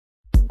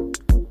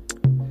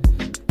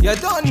You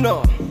don't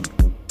know.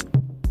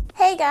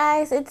 Hey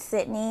guys, it's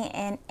Sydney,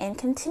 and in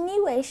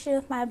continuation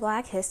of my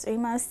Black History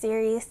Month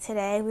series,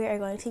 today we are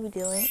going to be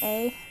doing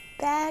a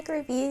bag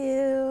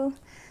review.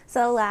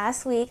 So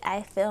last week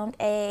I filmed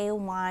a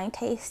wine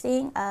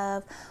tasting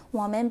of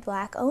woman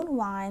Black owned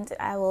wines.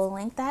 I will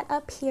link that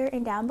up here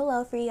and down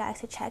below for you guys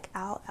to check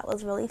out. That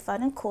was really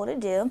fun and cool to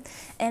do.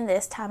 And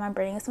this time I'm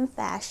bringing some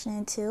fashion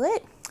into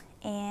it,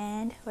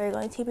 and we're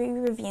going to be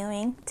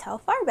reviewing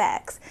Telfar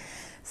bags.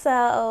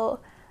 So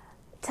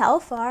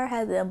Telfar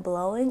has been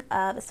blowing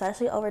up,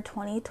 especially over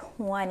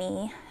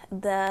 2020.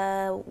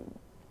 The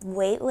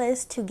wait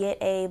list to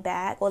get a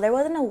bag, well, there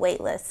wasn't a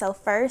wait list. So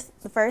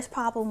the first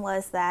problem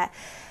was that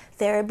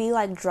there would be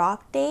like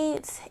drop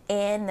dates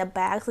and the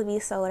bags would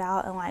be sold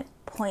out in like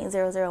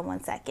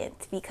 0.001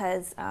 seconds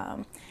because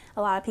a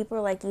lot of people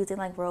were like using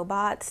like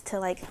robots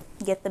to like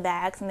get the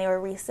bags, and they were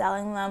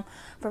reselling them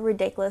for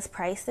ridiculous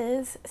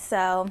prices.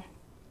 So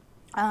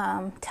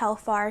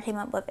Telfar came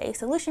up with a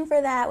solution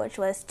for that, which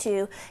was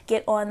to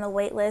get on the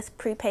wait list,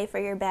 prepay for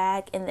your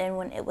bag, and then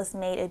when it was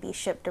made, it'd be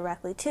shipped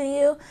directly to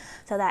you.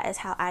 So that is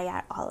how I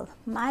got all of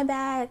my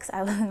bags.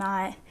 I was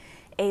not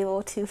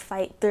able to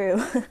fight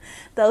through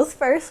those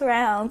first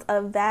rounds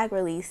of bag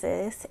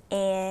releases,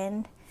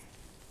 and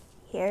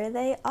here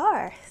they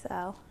are.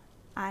 So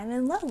I'm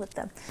in love with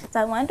them. So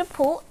I wanted to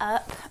pull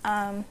up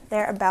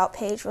their about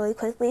page really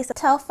quickly. So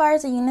Telfar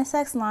is a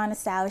unisex line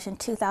established in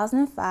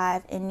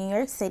 2005 in New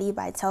York City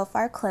by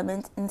Telfar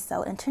Clements and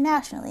sold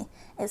internationally.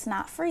 It's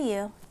not for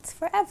you, it's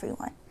for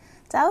everyone.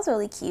 So that was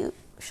really cute,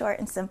 short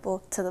and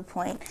simple, to the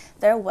point.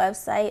 Their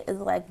website is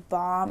like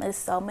bomb. It's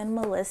so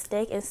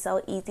minimalistic, it's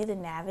so easy to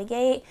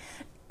navigate.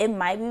 It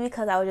might be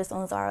because I was just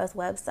on Zara's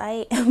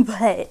website,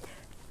 but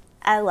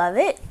I love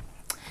it.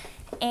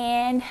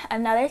 And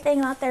another thing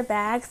about their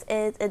bags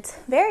is it's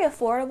very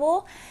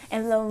affordable,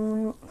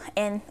 and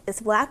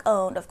it's Black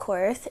owned, of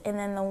course. And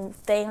then the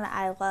thing that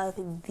I love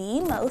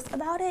the most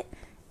about it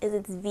is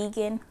it's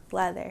vegan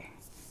leather.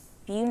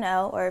 If you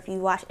know, or if you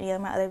watch any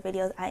of my other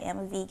videos, I am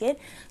a vegan,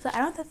 so I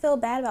don't have to feel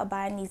bad about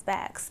buying these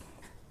bags.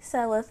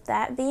 So with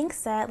that being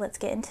said, let's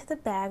get into the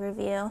bag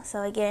review.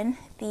 So again,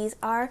 these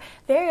are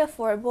very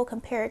affordable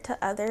compared to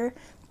other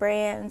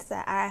brands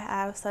that I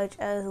have, such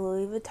as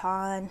Louis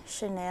Vuitton,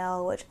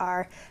 Chanel, which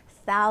are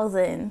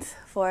thousands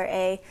for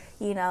a,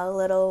 you know,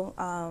 little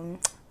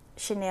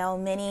Chanel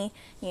mini,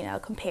 you know,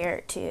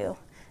 compared to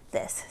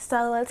this.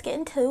 So let's get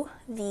into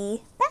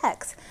the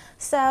bags.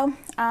 So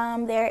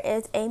there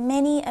is a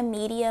mini, a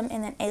medium,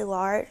 and then a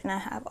large, and I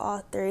have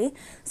all three.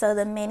 So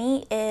the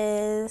mini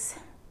is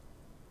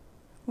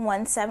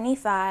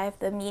 $175,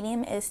 the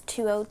medium is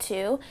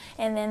 $202,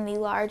 and then the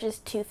large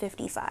is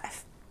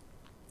 $255.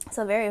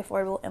 So very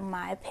affordable in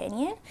my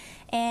opinion.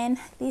 And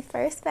the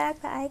first bag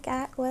that I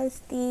got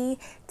was the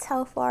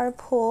Telfar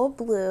Pool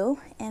Blue,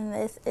 and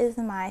this is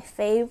my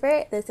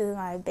favorite. This is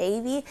my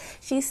baby.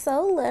 She's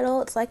so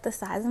little, it's like the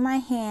size of my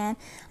hand.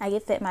 I can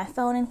fit my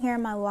phone in here,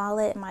 my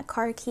wallet, my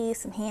car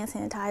keys, some hand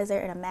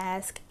sanitizer, and a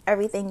mask,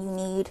 everything you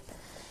need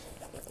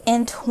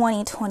in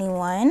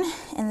 2021.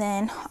 And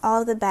then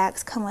all of the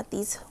bags come with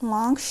these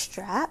long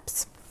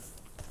straps.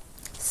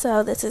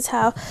 So this is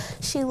how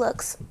she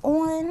looks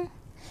on.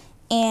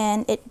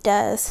 And it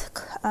does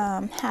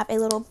have a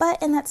little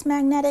button that's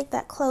magnetic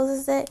that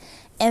closes it.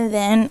 And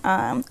then,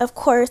 of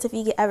course, if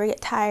you ever get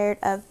tired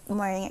of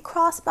wearing it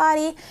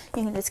crossbody,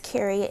 you can just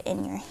carry it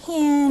in your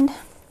hand.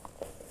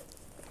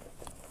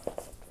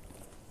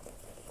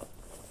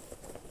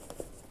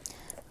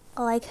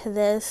 Like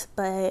this,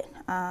 but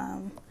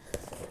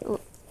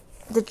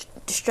the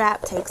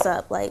strap takes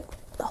up like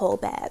the whole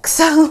bag.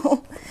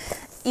 So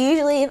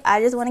usually if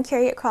I just want to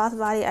carry it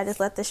crossbody, I just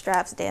let the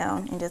straps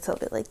down and just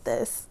hold it like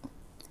this.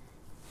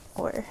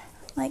 Or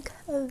like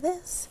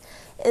this.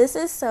 This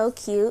is so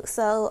cute.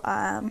 So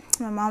my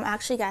mom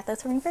actually got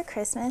this for me for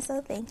Christmas, so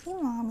thank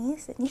you, mommy,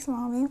 Sydney's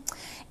mommy.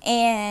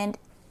 And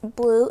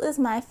blue is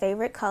my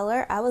favorite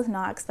color. I was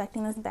not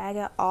expecting this bag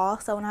at all,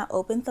 so when I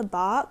opened the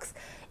box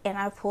and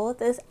I pulled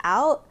this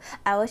out,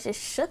 I was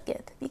just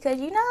shooketh, because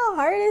you know how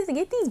hard it is to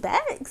get these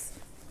bags.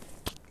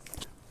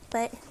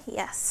 But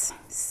yes,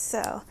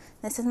 so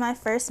this is my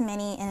first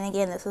mini, and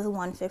again, this was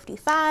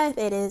 $155.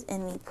 It is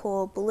in the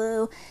pool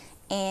blue,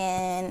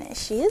 and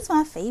she is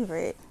my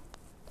favorite.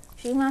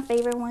 She's my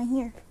favorite one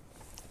here.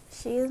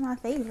 She is my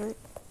favorite.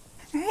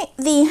 All right,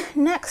 the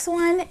next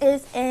one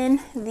is in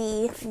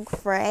the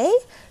gray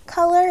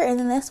color, and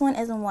then this one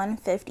is a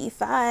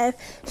 $155.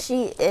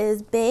 She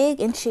is big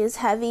and she is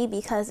heavy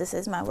because this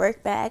is my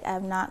work bag. I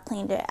have not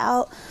cleaned it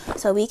out,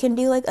 so we can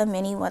do like a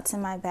mini what's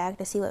in my bag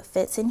to see what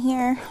fits in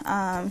here.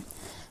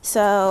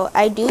 So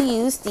I do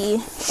use the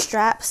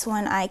straps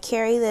when I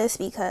carry this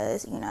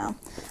because, you know,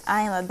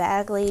 I am a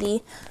bag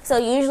lady. So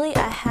usually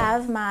I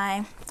have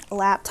my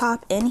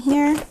laptop in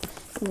here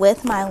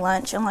with my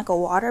lunch and like a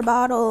water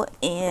bottle,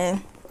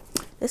 and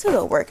this is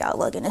a workout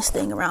lugging this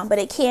thing around, but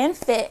it can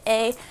fit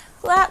a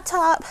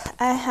laptop.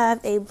 I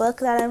have a book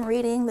that I'm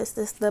reading. This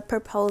is The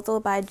Proposal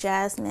by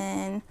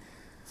Jasmine.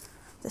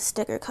 The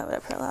sticker covered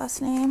up her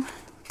last name.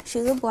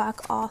 She's a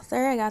Black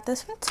author. I got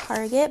this from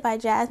Target by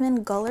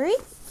Jasmine Gullery.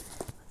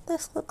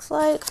 This looks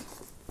like.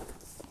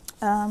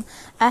 I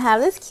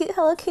have this cute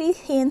Hello Kitty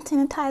hand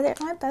sanitizer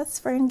my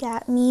best friend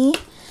got me.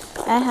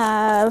 I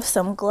have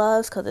some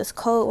gloves because it's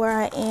cold where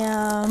I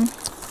am.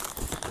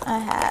 I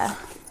have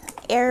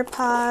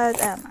AirPods.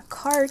 I have my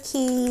car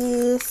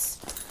keys.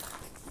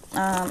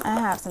 I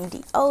have some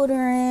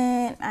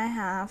deodorant. I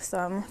have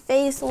some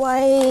face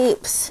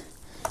wipes.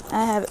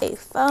 I have a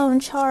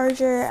phone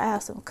charger. I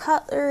have some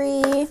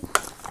cutlery.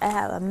 I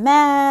have a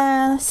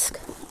mask.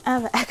 I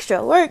have an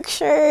extra work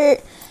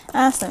shirt.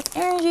 I have some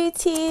energy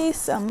tea,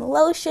 some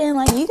lotion.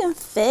 Like, you can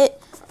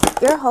fit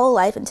your whole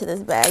life into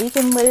this bag. You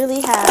can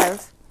literally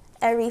have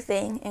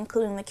everything,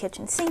 including the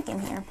kitchen sink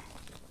in here.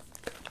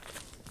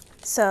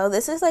 So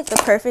this is like the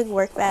perfect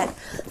work bag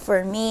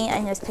for me. I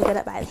can just pick it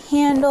up by the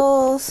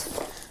handles.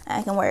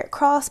 I can wear it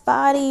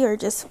crossbody or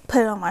just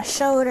put it on my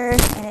shoulder,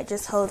 and it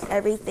just holds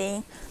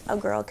everything a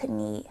girl could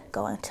need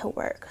going to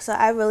work. So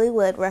I really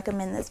would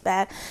recommend this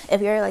bag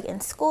if you're like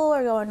in school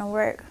or going to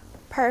work.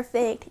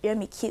 Perfect. You're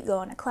gonna be cute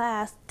going to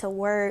class, to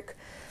work.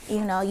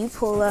 You know, you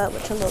pull up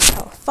with your little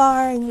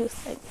Telfar and you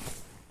just like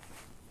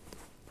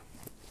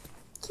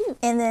cute.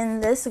 And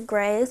then this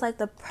gray is like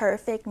the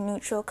perfect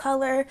neutral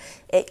color.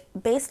 It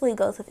basically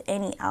goes with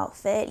any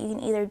outfit. You can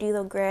either do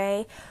the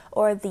gray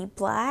or the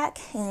black,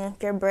 and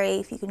if you're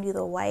brave, you can do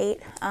the white.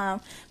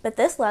 But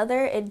this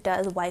leather, it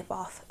does wipe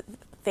off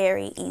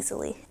very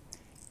easily.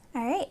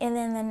 All right, and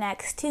then the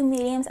next two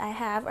mediums I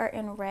have are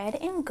in red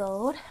and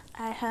gold.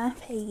 I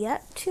have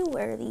yet to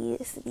wear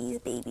these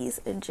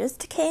babies. It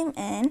just came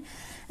in.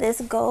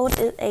 This gold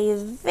is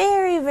a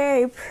very,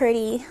 very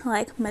pretty,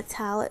 like,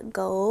 metallic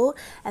gold.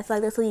 I feel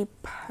like this will be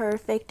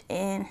perfect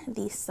in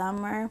the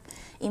summer.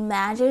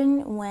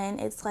 Imagine when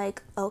it's,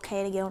 like,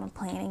 okay to get on a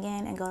plane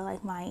again and go to,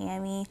 like,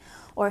 Miami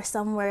or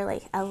somewhere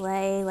like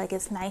LA. Like,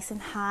 it's nice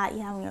and hot.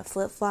 You have on your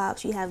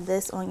flip-flops. You have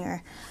this on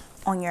your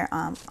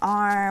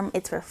arm.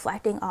 It's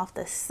reflecting off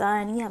the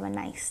sun. You have a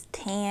nice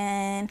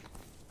tan.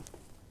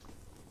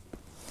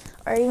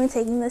 Or even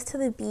taking this to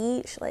the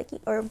beach, like,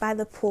 or by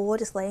the pool,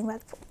 just laying by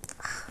the pool.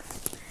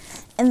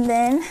 And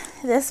then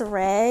this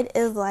red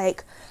is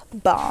like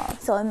bomb.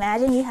 So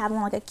imagine you have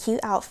on like a cute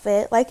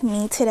outfit like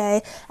me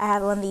today. I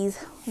have on these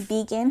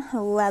vegan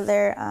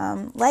leather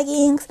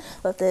leggings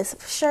with this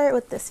shirt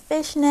with this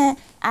fishnet.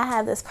 I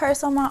have this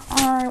purse on my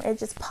arm. It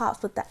just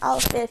pops with the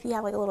outfit. If you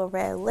have like a little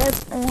red lip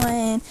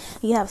on,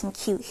 you have some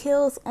cute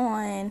heels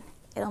on,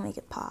 it'll make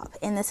it pop.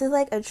 And this is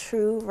like a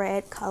true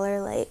red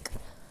color. Like,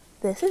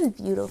 this is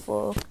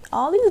beautiful.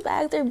 All these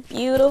bags are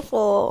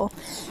beautiful.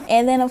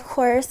 And then of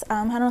course, I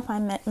don't know if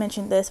I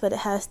mentioned this, but it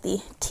has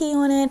the T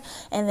on it,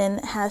 and then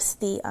it has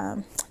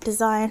the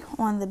design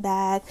on the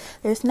bag.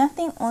 There's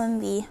nothing on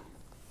the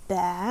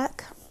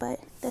back, but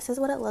this is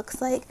what it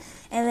looks like.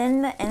 And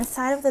then the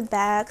inside of the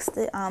bags,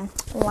 the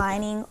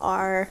lining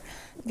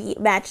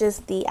matches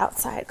the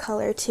outside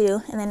color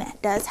too. And then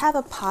it does have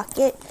a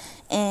pocket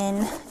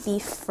in the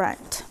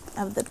front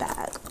of the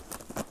bag.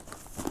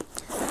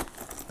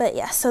 But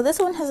yeah, so this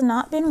one has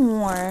not been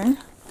worn.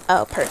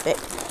 Oh, perfect.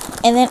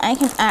 And then I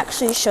can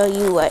actually show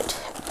you what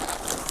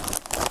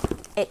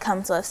it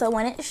comes with. So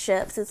when it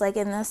ships, it's like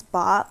in this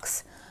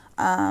box.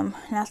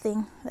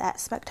 Nothing that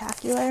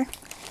spectacular.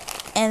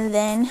 And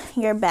then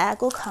your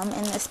bag will come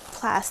in this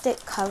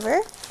plastic cover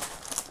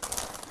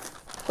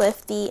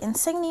with the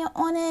insignia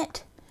on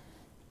it.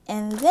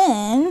 And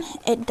then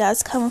it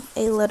does come with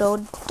a little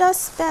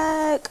dust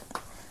bag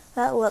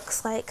that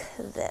looks like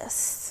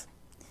this,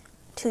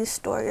 to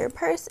store your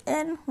purse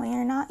in when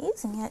you're not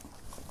using it.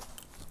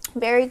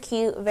 Very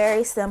cute,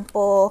 very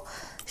simple,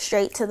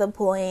 straight to the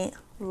point.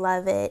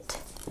 Love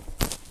it.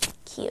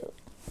 Cute.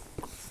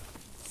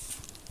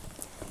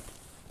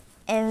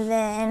 And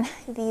then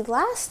the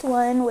last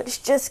one,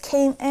 which just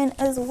came in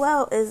as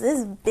well, is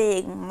this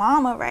big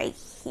mama right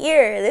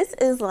here. This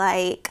is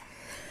like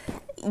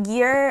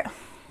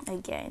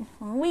again,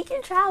 when we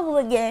can travel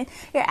again,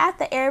 you're at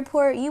the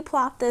airport, you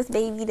plop this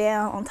baby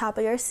down on top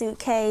of your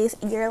suitcase,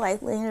 you're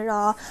like letting it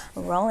all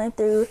rolling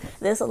through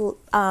this.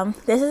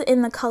 This is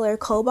in the color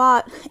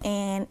Colbat,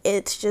 and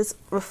it's just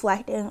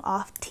reflecting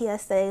off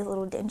TSA's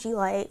little dingy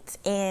lights,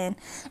 and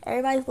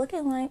everybody's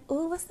looking like,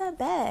 ooh, what's that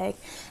bag?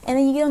 And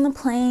then you get on the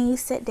plane, you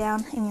sit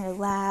down in your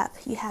lap,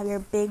 you have your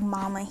big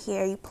mama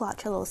here, you pull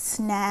out your little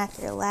snack,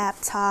 your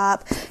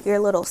laptop, your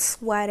little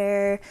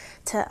sweater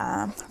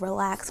to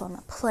relax on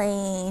the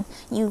plane.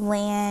 You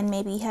land,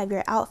 maybe you have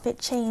your outfit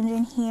change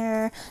in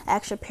here,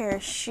 extra pair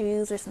of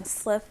shoes or some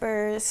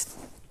slippers,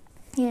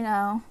 you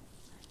know,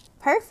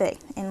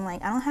 perfect. And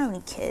like, I don't have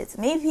any kids.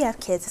 Maybe if you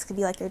have kids, this could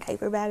be like your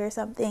diaper bag or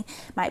something.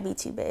 Might be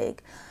too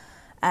big,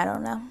 I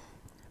don't know.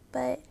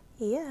 But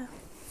yeah,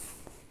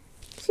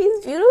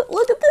 she's beautiful.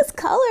 Look at this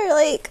color,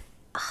 like,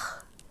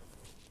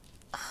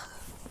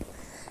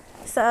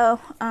 so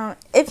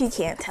if you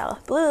can't tell,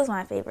 blue is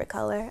my favorite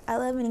color. I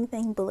love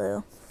anything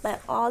blue. But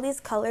all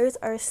these colors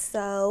are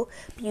so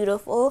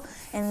beautiful,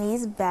 and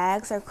these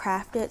bags are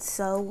crafted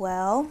so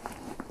well.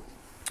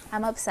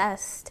 I'm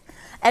obsessed.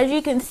 As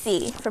you can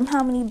see from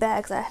how many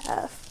bags I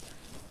have.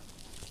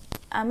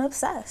 I'm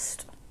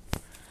obsessed.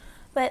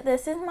 But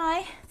this is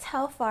my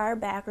Telfar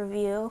bag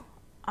review.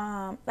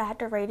 I had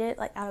to rate it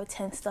like out of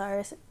 10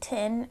 stars,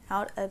 10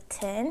 out of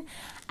 10.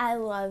 I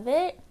love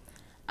it.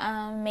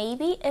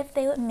 Maybe if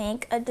they would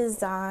make a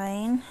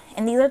design,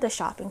 and these are the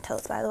shopping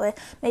totes, by the way,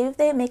 maybe if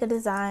they would make a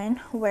design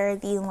where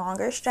the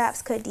longer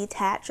straps could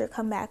detach or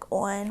come back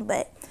on,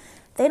 but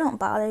they don't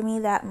bother me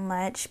that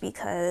much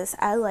because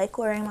I like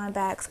wearing my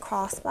bags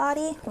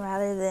crossbody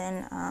rather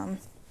than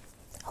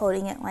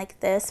holding it like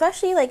this,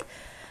 especially like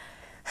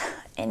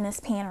in this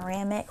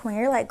panoramic. When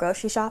you're like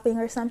grocery shopping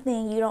or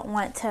something, you don't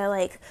want to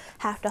like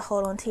have to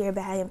hold onto your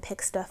bag and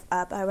pick stuff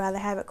up. I'd rather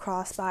have it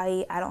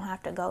crossbody. I don't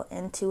have to go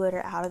into it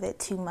or out of it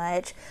too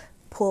much,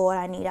 pull what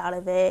I need out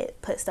of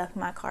it, put stuff in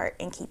my cart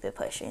and keep it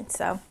pushing.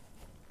 So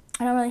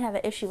I don't really have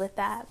an issue with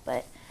that,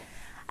 but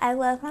I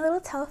love my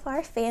little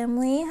Telfar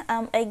family.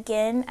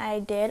 Again, I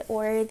did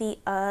order the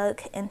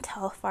UGG and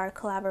Telfar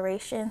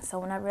collaboration, so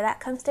whenever that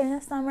comes during the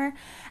summer,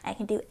 I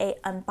can do a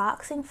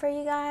unboxing for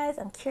you guys.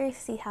 I'm curious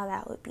to see how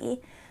that would be.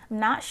 I'm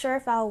not sure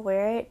if I'll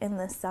wear it in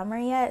the summer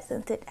yet,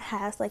 since it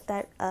has like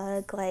that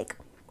UGG, like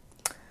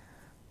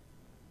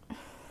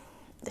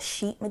the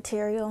sheet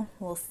material.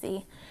 We'll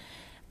see.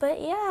 But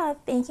yeah,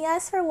 thank you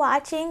guys for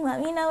watching.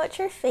 Let me know what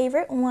your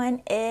favorite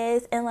one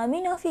is, and let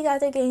me know if you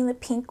guys are getting the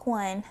pink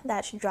one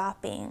that's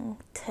dropping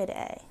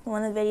today.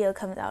 When the video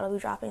comes out, it'll be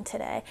dropping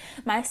today.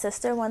 My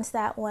sister wants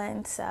that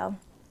one, so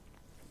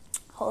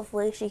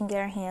hopefully she can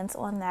get her hands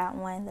on that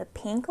one. The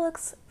pink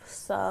looks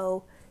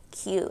so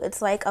cute.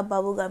 It's like a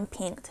bubblegum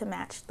pink to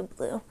match the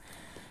blue.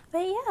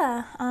 But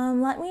yeah,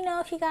 let me know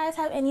if you guys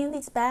have any of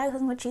these bags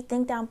and what you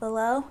think down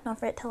below. Don't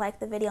forget to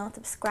like the video and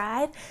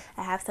subscribe.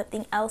 I have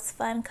something else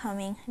fun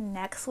coming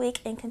next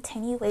week in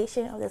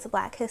continuation of this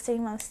Black History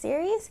Month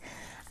series.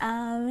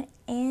 And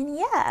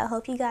yeah, I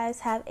hope you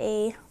guys have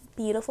a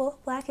beautiful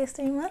Black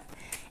History Month,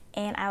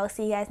 and I will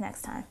see you guys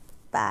next time.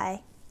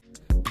 Bye.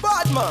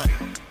 Bad man.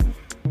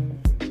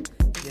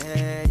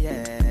 Yeah.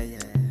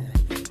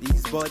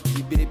 These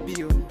body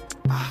baby,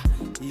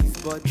 these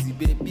body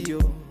baby, yeah.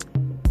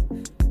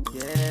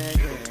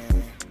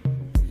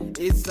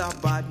 It's a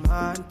bad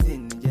man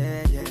thing,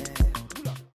 yeah.